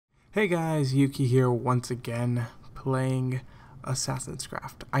Hey guys, Yuki here once again, playing Assassin's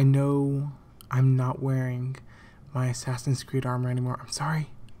Craft. I know I'm not wearing my Assassin's Creed armor anymore. I'm sorry.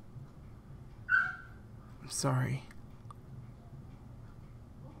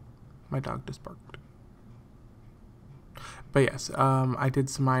 My dog just barked. But yes, I did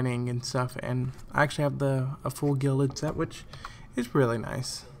some mining and stuff, and I actually have a full gilded set, which is really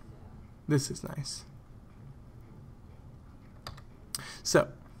nice. This is nice. So,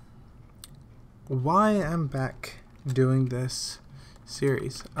 why I'm back doing this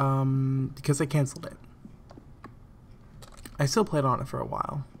series, because I canceled it. I still played on it for a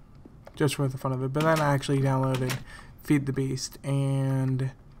while, just for the fun of it, but then I actually downloaded Feed the Beast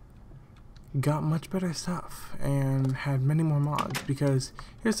and got much better stuff and had many more mods. Because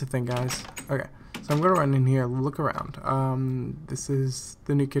here's the thing, guys. Okay, so I'm gonna run in here, look around. This is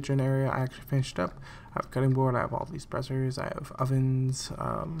the new kitchen area I actually finished up. I have a cutting board, I have all these pressers, I have ovens,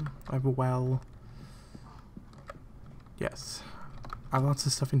 I have a well. Yes, I have lots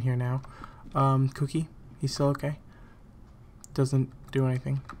of stuff in here now. Cookie, he's still okay. Doesn't do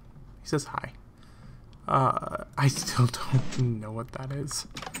anything. He says hi. I still don't know what that is.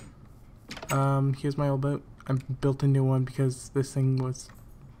 Here's my old boat. I built a new one because this thing was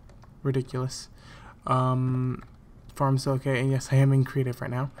ridiculous. Farm's still okay, and yes, I am in creative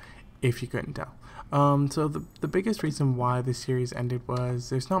right now, if you couldn't tell. So the biggest reason why this series ended was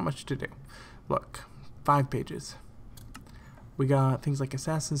there's not much to do. Look, 5 pages. We got things like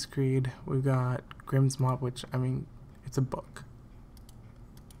Assassin's Creed, we've got Grimm's Mod, which, I mean, it's a book.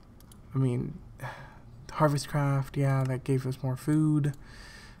 I mean, Harvest Craft, yeah, that gave us more food.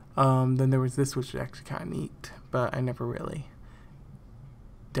 Then there was this, which is actually kind of neat, but I never really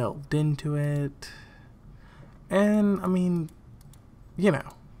delved into it. And, I mean, you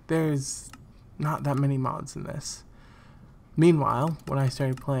know, there's not that many mods in this. Meanwhile, when I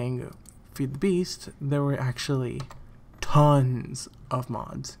started playing Feed the Beast, there were actually tons of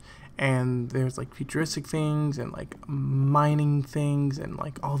mods. And there's like futuristic things and like mining things and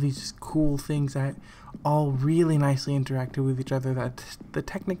like all these cool things that all really nicely interacted with each other that the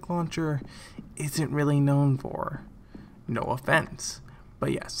Technic launcher isn't really known for. No offense.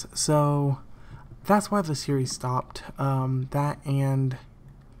 But yes, so that's why the series stopped. That, and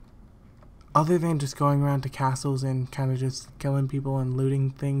other than just going around to castles and kind of just killing people and looting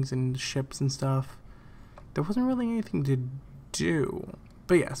things and ships and stuff, there wasn't really anything to do.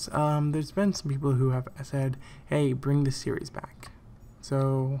 But yes, there's been some people who have said, hey, bring this series back.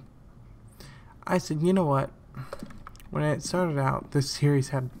 So I said, you know what? When it started out, this series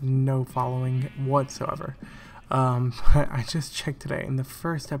had no following whatsoever. But I just checked today, and the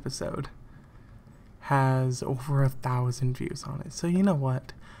first episode has over 1,000 views on it. So you know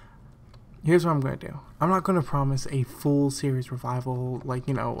what? Here's what I'm going to do. I'm not going to promise a full series revival, like,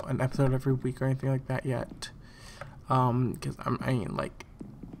 you know, an episode every week or anything like that yet. Because I mean, like,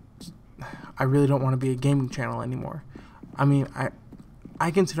 I really don't want to be a gaming channel anymore. I mean,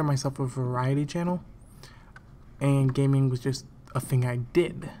 I consider myself a variety channel, and gaming was just a thing I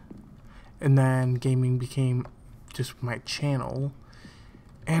did. And then gaming became just my channel,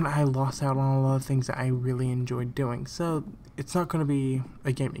 and I lost out on a lot of things that I really enjoyed doing. So it's not going to be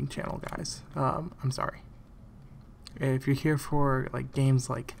a gaming channel, guys. I'm sorry. If you're here for like games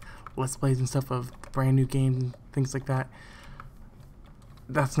like Let's Plays and stuff of brand new games and things like that,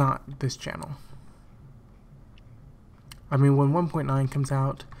 that's not this channel. I mean, when 1.9 comes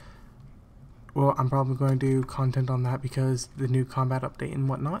out, well, I'm probably going to do content on that because the new combat update and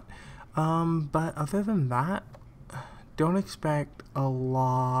whatnot. But other than that, don't expect a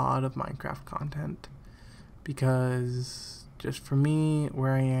lot of Minecraft content, because just for me,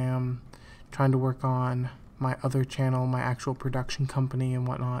 where I am trying to work on my other channel, my actual production company and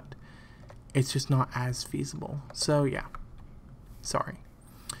whatnot, it's just not as feasible. So yeah, sorry.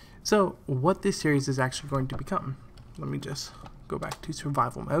 So what this series is actually going to become, let me just go back to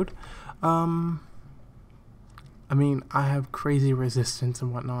survival mode. I mean, I have crazy resistance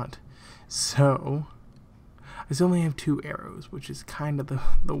and whatnot, so I still only have 2 arrows, which is kind of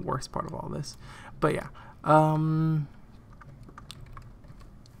the worst part of all this. But yeah,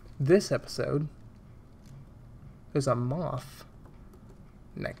 this episode, there's a moth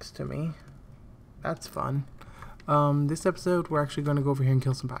next to me. That's fun. This episode, we're actually going to go over here and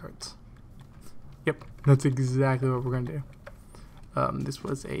kill some pirates. Yep, that's exactly what we're going to do. This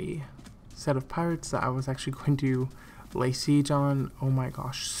was a set of pirates that I was actually going to lay siege on. Oh my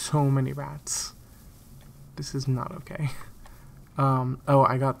gosh, so many rats. This is not okay. Oh,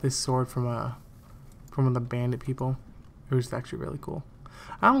 I got this sword from one of the bandit people. It was actually really cool.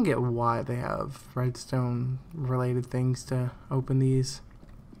 I don't get why they have redstone related things to open these.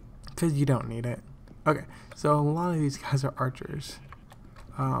 because you don't need it. Okay, so a lot of these guys are archers.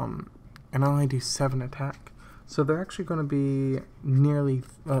 And I only do 7 attack. So they're actually going to be nearly,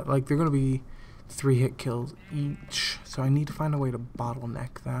 like they're going to be 3 hit kills each. So I need to find a way to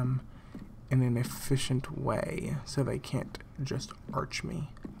bottleneck them in an efficient way so they can't just arch me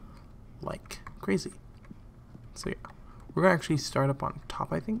like crazy. So yeah, we're going to actually start up on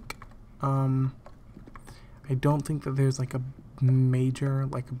top, I think. I don't think that there's like a major,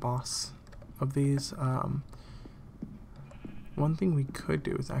 like a boss of these. One thing we could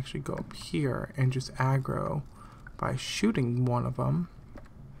do is actually go up here and just aggro by shooting one of them,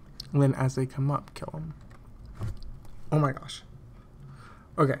 and then as they come up, kill them. Oh my gosh.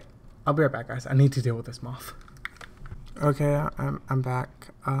 Okay, I'll be right back, guys. I need to deal with this moth. Okay, I'm back.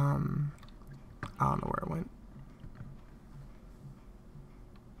 I don't know where it went.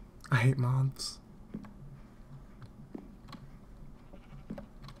 I hate moths.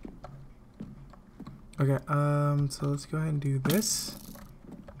 Okay, so let's go ahead and do this.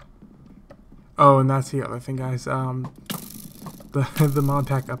 Oh, and that's the other thing, guys. The mod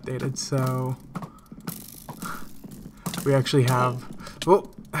pack updated, so we actually have. Oh,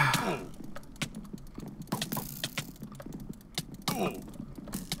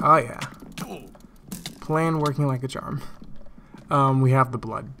 oh yeah. Plan working like a charm. We have the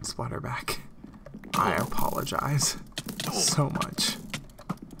blood splatter back. I apologize so much.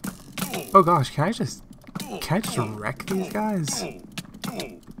 Oh gosh, can I just wreck these guys?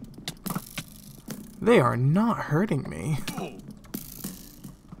 They are not hurting me.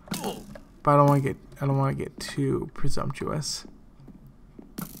 But I don't want to get too presumptuous.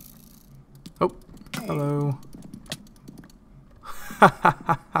 Oh, hello.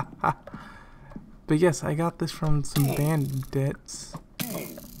 But yes, I got this from some bandits.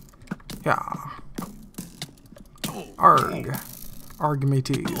 Yeah. Arg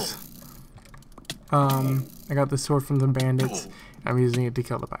mateys. I got this sword from the bandits. I'm using it to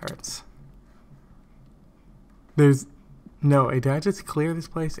kill the pirates. There's no way. Did I just clear this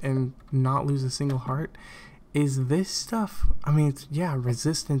place and not lose a single heart? Is this stuff? I mean, it's, yeah,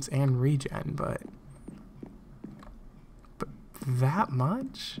 resistance and regen, but that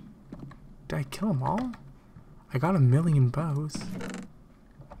much? Did I kill them all? I got 1,000,000 bows.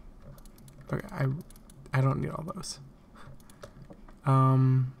 Okay, I don't need all those.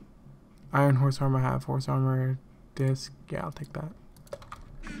 Iron horse armor, I have horse armor, disc. Yeah, I'll take that.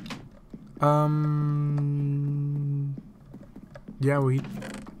 Yeah, we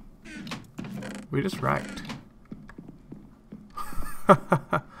just wrecked.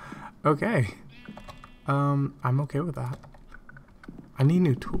 Okay. I'm okay with that. I need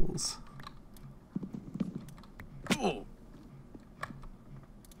new tools.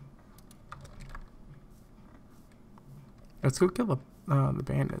 Let's go kill the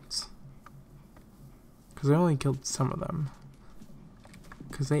bandits. Because I only killed some of them.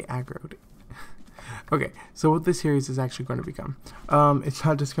 Because they aggroed. Okay, so what this series is actually going to become. It's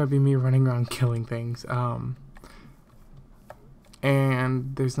not just going to be me running around killing things.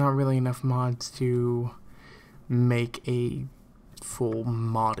 And there's not really enough mods to make a full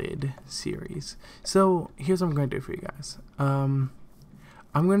modded series. So here's what I'm going to do for you guys. I'm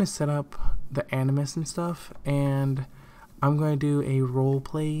going to set up the animus and stuff, and I'm going to do a role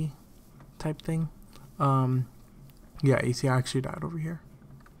play type thing. Yeah, you see I actually died over here.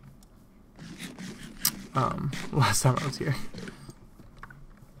 Last time I was here.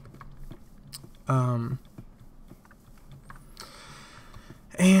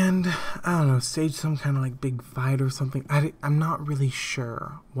 And I don't know, stage some kind of like big fight or something. I'm not really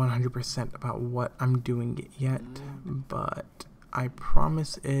sure 100% about what I'm doing yet, but I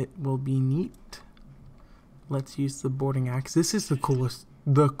promise it will be neat. Let's use the boarding axe. This is the coolest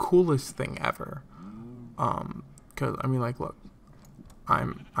thing ever. Cause I mean, like, look,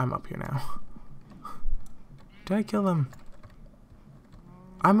 I'm up here now. Did I kill them?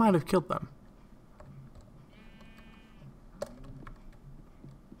 I might have killed them.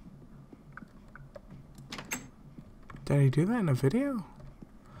 Did I do that in a video?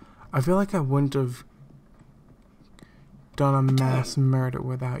 I feel like I wouldn't have done a mass murder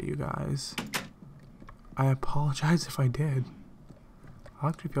without you guys. I apologize if I did. I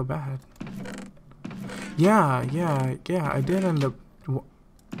actually feel bad. Yeah, I did end up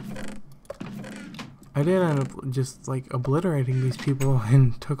just like obliterating these people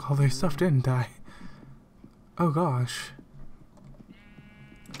and took all their stuff, didn't I? Oh gosh.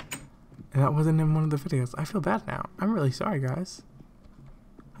 And that wasn't in one of the videos. I feel bad now. I'm really sorry, guys.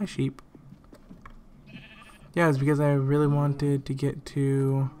 Hi, sheep. Yeah, it's because I really wanted to get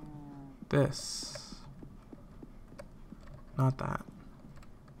to this. Not that.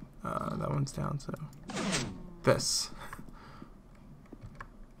 that one's down, so this.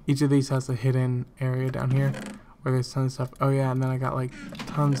 Each of these has a hidden area down here where there's tons of stuff. Oh yeah, and then I got like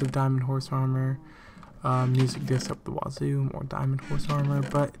tons of diamond horse armor, music disc up the wazoo, more diamond horse armor,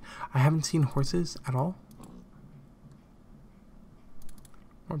 but I haven't seen horses at all.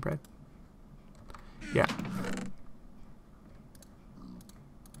 More bread. Yeah.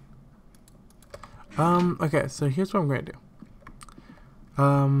 Okay, so here's what I'm gonna do.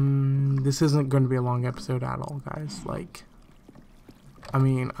 This isn't going to be a long episode at all, guys. Like, I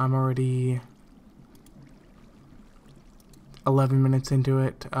mean, I'm already 11 minutes into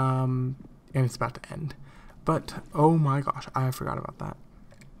it, and it's about to end. But, oh my gosh, I forgot about that.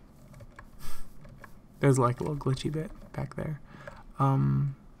 There's like a little glitchy bit back there.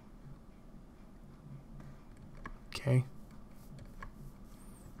 Okay.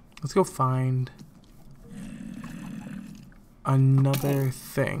 Let's go find another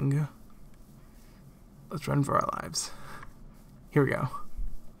thing. Let's run for our lives. Here we go.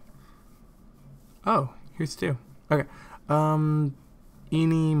 Oh, here's two. Okay.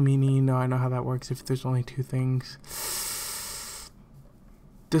 Eeny, meeny, no, I know how that works if there's only two things.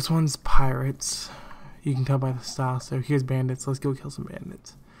 This one's pirates. You can tell by the style. So here's bandits. Let's go kill some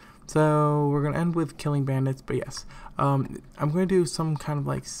bandits. So we're going to end with killing bandits, but yes. I'm going to do some kind of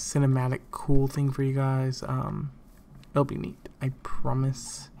like cinematic cool thing for you guys. It'll be neat, I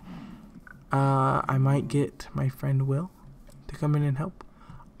promise. I might get my friend Will to come in and help.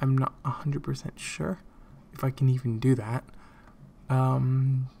 I'm not 100% sure if I can even do that.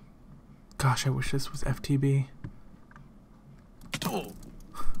 Gosh, I wish this was FTB.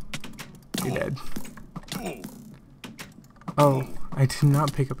 You're dead. Oh, I did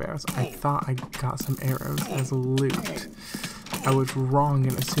not pick up arrows. I thought I got some arrows as loot. I was wrong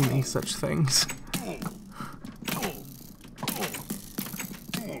in assuming such things.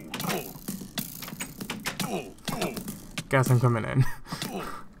 Guess I'm coming in.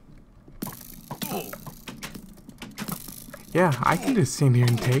 Yeah, I can just stand here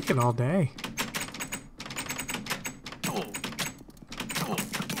and take it all day.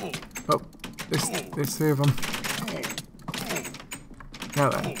 Oh, there's three of them. Now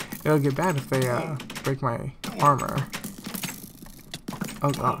then, it'll get bad if they break my armor.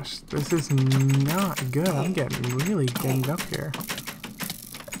 Oh gosh, this is not good. I'm getting really ganged up here.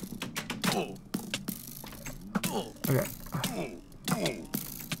 Okay.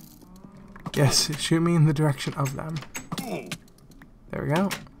 Yes, shoot me in the direction of them. There we go.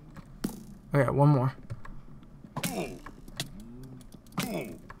 Okay, one more.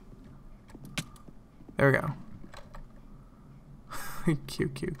 There we go. Q,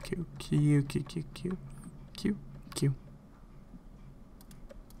 Q, Q, Q, Q, Q, Q, Q, Q.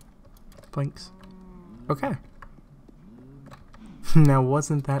 Blinks. Okay. Now,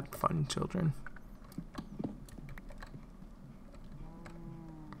 wasn't that fun, children?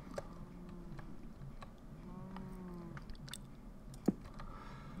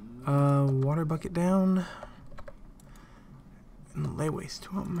 Water bucket down. And lay waste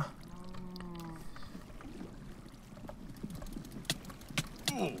to him.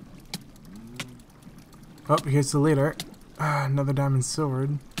 Oh, here's the leader. Another diamond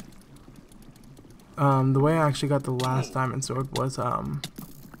sword. The way I actually got the last diamond sword was, it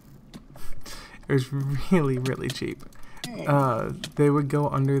was really, really cheap. They would go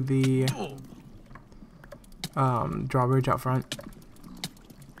under the, drawbridge out front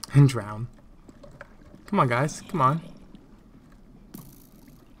and drown. Come on, guys. Come on.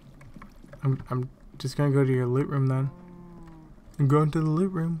 I'm just gonna go to your loot room then. I'm going to the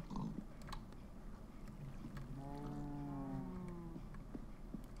loot room.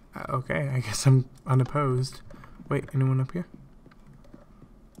 Okay, I guess I'm unopposed. Wait, anyone up here?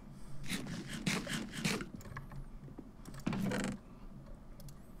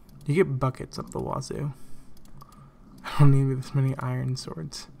 You get buckets up the wazoo. I don't need this many iron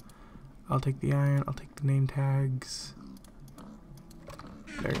swords. I'll take the iron, I'll take the name tags.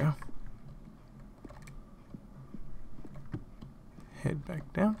 There you go. Head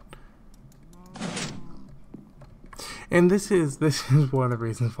back down. And this is one of the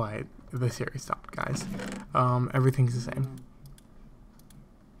reasons why the series stopped, guys. Everything's the same.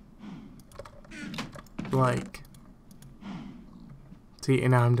 Like, see,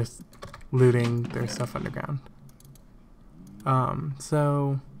 and now I'm just looting their stuff underground.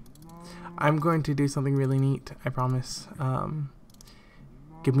 So I'm going to do something really neat, I promise.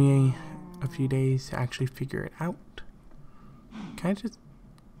 Give me a few days to actually figure it out. Can I just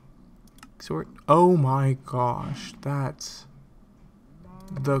sort? Oh my gosh, that's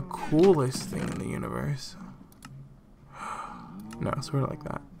the coolest thing in the universe. No, sort of like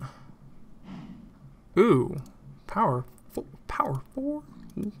that. Ooh, power 4. Power 4?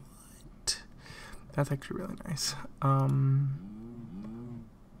 What? That's actually really nice.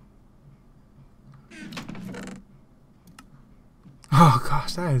 Oh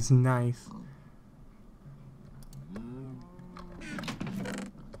gosh, that is nice.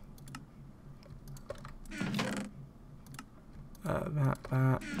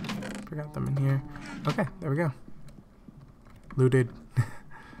 That. Forgot them in here. Okay, there we go. Looted.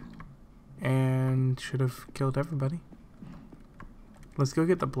 And should have killed everybody. Let's go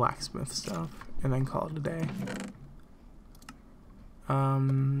get the blacksmith stuff and then call it a day. I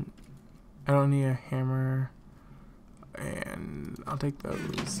don't need a hammer. And I'll take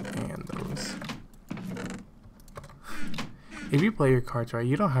those and those. If you play your cards right,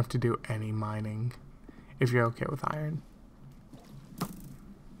 you don't have to do any mining if you're okay with iron.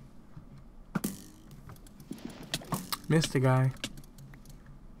 Missed a guy.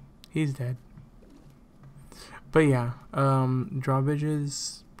 He's dead. But yeah,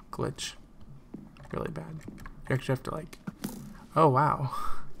 drawbridges glitch really bad. You actually have to like, oh wow.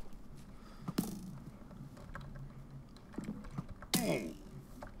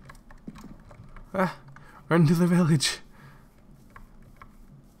 Ah, run to the village.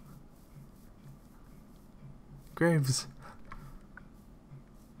 Graves.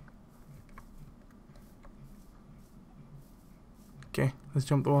 Okay, let's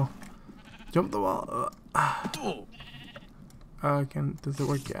jump the wall. Jump the wall. Does it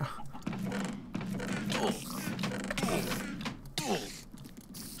work? Yeah.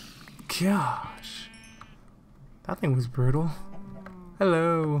 Gosh. That thing was brutal.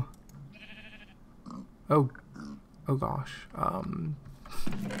 Hello. Oh gosh. I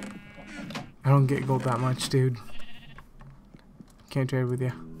don't get gold that much, dude. Can't trade with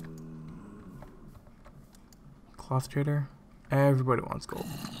you. Cloth trader. Everybody wants gold.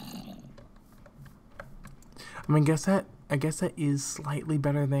 I mean, I guess that is slightly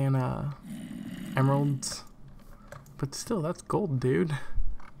better than emeralds, but still, that's gold, dude.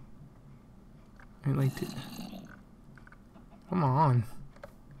 I mean, like, dude, come on.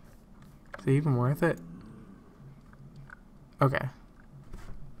 Is it even worth it? Okay.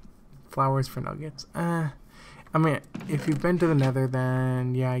 Flowers for nuggets. I mean, if you've been to the Nether,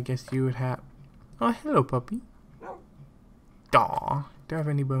 then yeah, I guess you would have. Oh, hello, puppy. Aw, do I have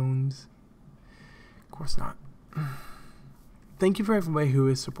any bones? Of course not. Thank you for everybody who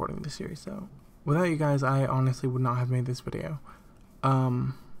is supporting this series, though. Without you guys, I honestly would not have made this video.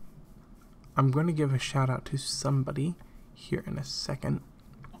 I'm going to give a shout out to somebody here in a second.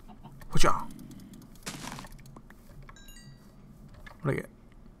 Watch out! What do I get?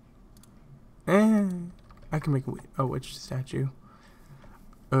 I can make a witch statue.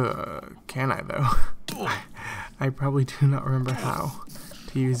 Can I though? I probably do not remember how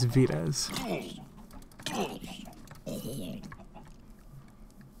to use Vitas.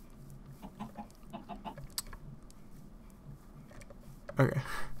 Okay.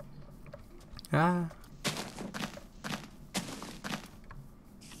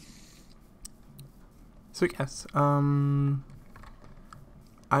 So yes,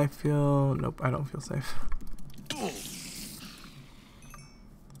 I feel, nope, I don't feel safe.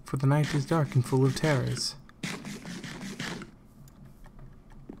 For the night is dark and full of terrors.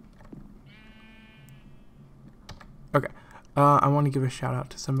 Okay, I want to give a shout out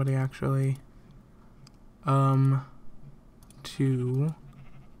to somebody actually. To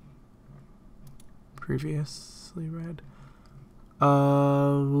previously read.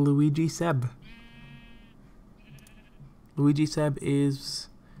 Luigi Seb. Luigi Seb is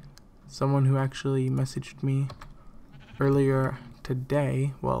someone who actually messaged me earlier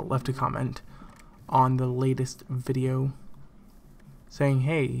today, well, left a comment on the latest video saying,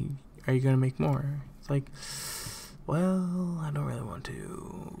 hey, are you gonna make more? It's like, well, I don't really want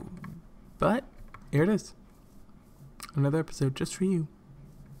to, but here it is. Another episode just for you.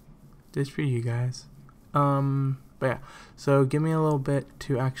 Just for you guys. But yeah, so give me a little bit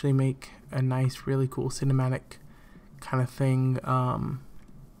to actually make a nice, really cool cinematic kind of thing,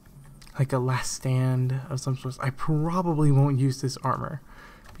 like a last stand of some sort. I probably won't use this armor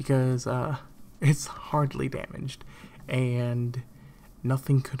because it's hardly damaged and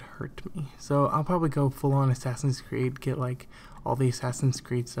nothing could hurt me. So I'll probably go full on Assassin's Creed, get like all the Assassin's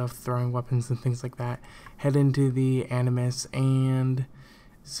Creed stuff, throwing weapons and things like that, head into the Animus and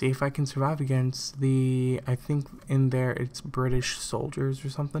see if I can survive against the, I think in there it's British soldiers or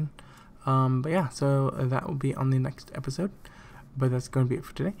something. But yeah, so that will be on the next episode. But that's going to be it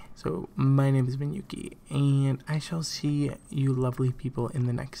for today. So my name has been Yuki, and I shall see you lovely people in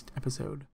the next episode.